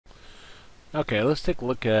Okay, let's take a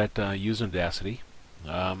look at using Audacity.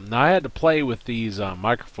 Now I had to play with these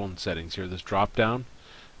microphone settings here, this drop down.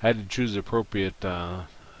 I had to choose the appropriate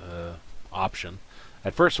option.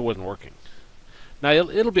 At first it wasn't working. Now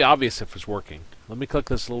it'll be obvious if it's working. Let me click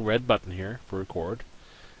this little red button here for record.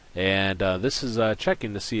 And this is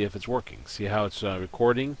checking to see if it's working. See how it's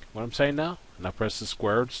recording what I'm saying now? And I press the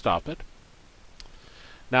square to stop it.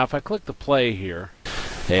 Now if I click the play here,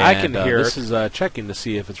 and I can hear this is checking to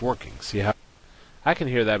see if it's working. See how I can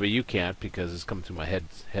hear that, but you can't because it's coming through my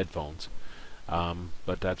headphones.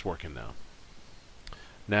 But that's working now.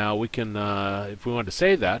 Now we can, if we want to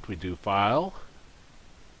save that, we do File,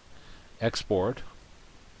 Export,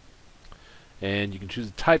 and you can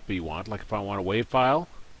choose the type you want. Like if I want a WAV file,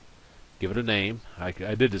 give it a name. I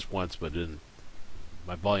did this once, but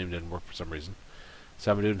my volume didn't work for some reason.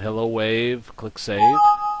 So I'm doing Hello Wave. Click Save.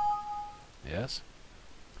 Yes.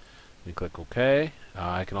 You click OK.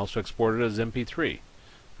 I can also export it as MP3.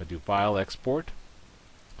 I do File, Export.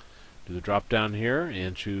 Do the drop down here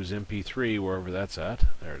and choose MP3 wherever that's at.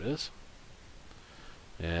 There it is.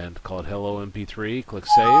 And call it Hello MP3. Click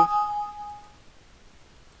Save.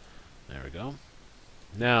 There we go.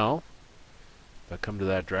 Now, if I come to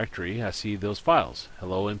that directory, I see those files,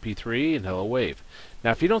 Hello MP3 and Hello Wave. Now,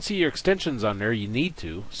 if you don't see your extensions on there, you need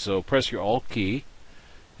to. So press your Alt key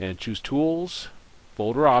and choose Tools,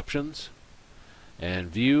 Folder Options, and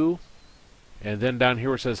View. And then down here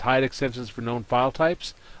where it says Hide Extensions for Known File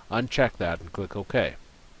Types, uncheck that and click OK.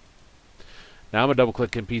 Now I'm going to double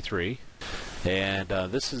click MP3, and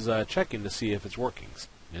this is checking to see if it's working.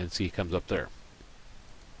 And see it comes up there.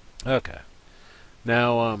 Okay.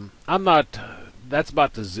 Now I'm not. That's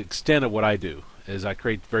about the extent of what I do. Is I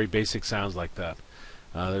create very basic sounds like that.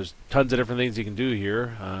 There's tons of different things you can do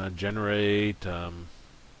here. Generate.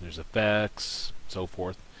 There's effects, so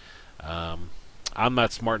forth. I'm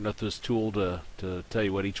not smart enough this tool to tell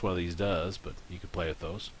you what each one of these does, but you can play with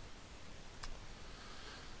those.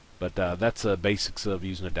 But that's the basics of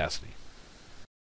using Audacity.